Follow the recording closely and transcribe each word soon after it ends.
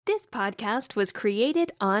This podcast was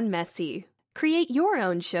created on Messy. Create your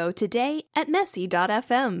own show today at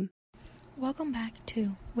messy.fm. Welcome back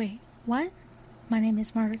to Wait, What? My name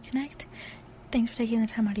is Margaret Connect. Thanks for taking the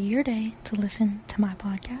time out of your day to listen to my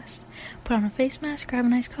podcast. Put on a face mask, grab a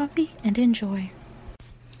nice coffee, and enjoy.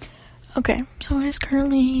 Okay, so it is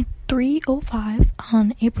currently 3:05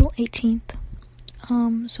 on April 18th.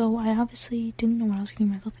 So I obviously didn't know what I was getting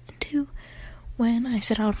myself into when I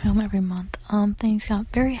set out to film every month. Things got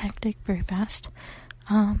very hectic, very fast.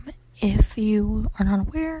 If you are not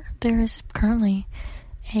aware, there is currently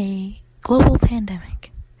a global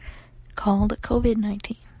pandemic called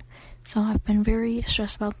COVID-19. So I've been very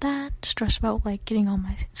stressed about that, stressed about getting all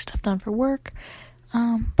my stuff done for work.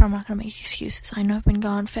 But I'm not gonna make excuses. I know I've been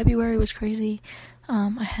gone. February was crazy.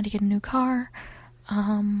 I had to get a new car.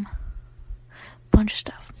 Bunch of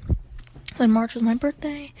stuff. Then March was my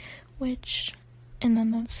birthday, and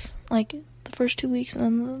then that's the first 2 weeks, and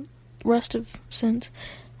then the rest of since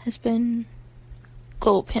has been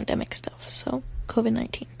global pandemic stuff, so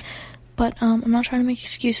COVID-19. But I'm not trying to make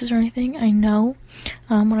excuses or anything. I know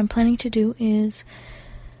what I'm planning to do is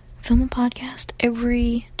film a podcast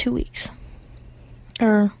every 2 weeks.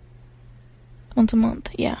 Or once a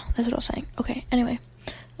month. Yeah, that's what I was saying. Okay, anyway.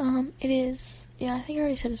 It is, I think I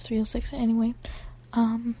already said it's 3:06 anyway.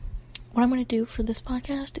 What I'm going to do for this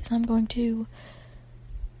podcast is I'm going to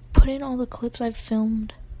put in all the clips I've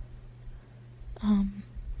filmed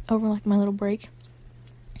over my little break.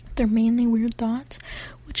 They're mainly weird thoughts,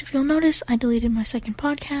 which if you'll notice, I deleted my second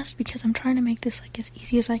podcast because I'm trying to make this as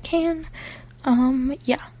easy as I can.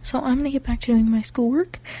 So I'm going to get back to doing my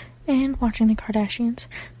schoolwork and watching the Kardashians.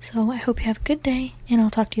 So I hope you have a good day, and I'll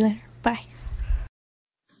talk to you later. Bye.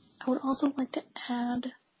 I would also like to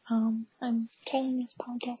add, I'm calling this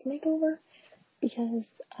podcast makeover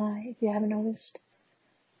because if you haven't noticed,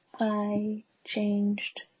 I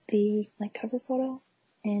changed the cover photo,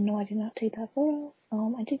 and no, I did not take that photo.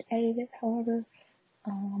 I did edit it, however,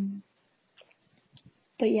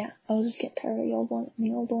 but yeah, I was just getting tired of the old one, and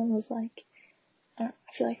the old one was I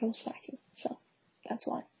feel like I was slacking, so that's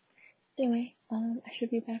why. Anyway, I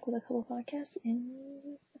should be back with a couple podcasts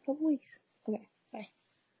in a couple weeks. Okay, bye.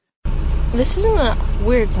 This isn't a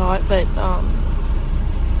weird thought, but,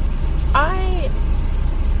 I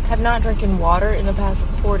have not drinking water in the past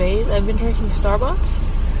 4 days. I've been drinking Starbucks.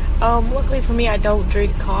 Luckily for me, I don't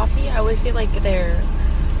drink coffee. I always get, I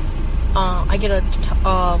get a,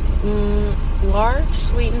 large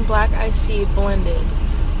sweetened black iced tea blended.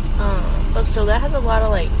 But still, that has a lot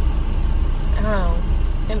of, I don't know.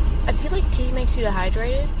 And I feel like tea makes you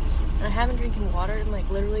dehydrated, and I haven't drinking water in,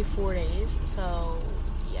 literally 4 days, so,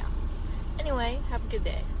 yeah. Anyway, have a good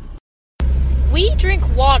day. We drink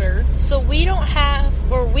water, so we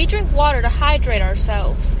drink water to hydrate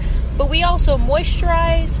ourselves, but we also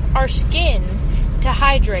moisturize our skin to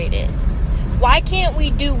hydrate it. Why can't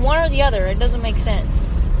we do one or the other? It doesn't make sense.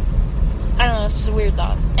 I don't know, it's just a weird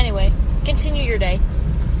thought. Anyway, continue your day.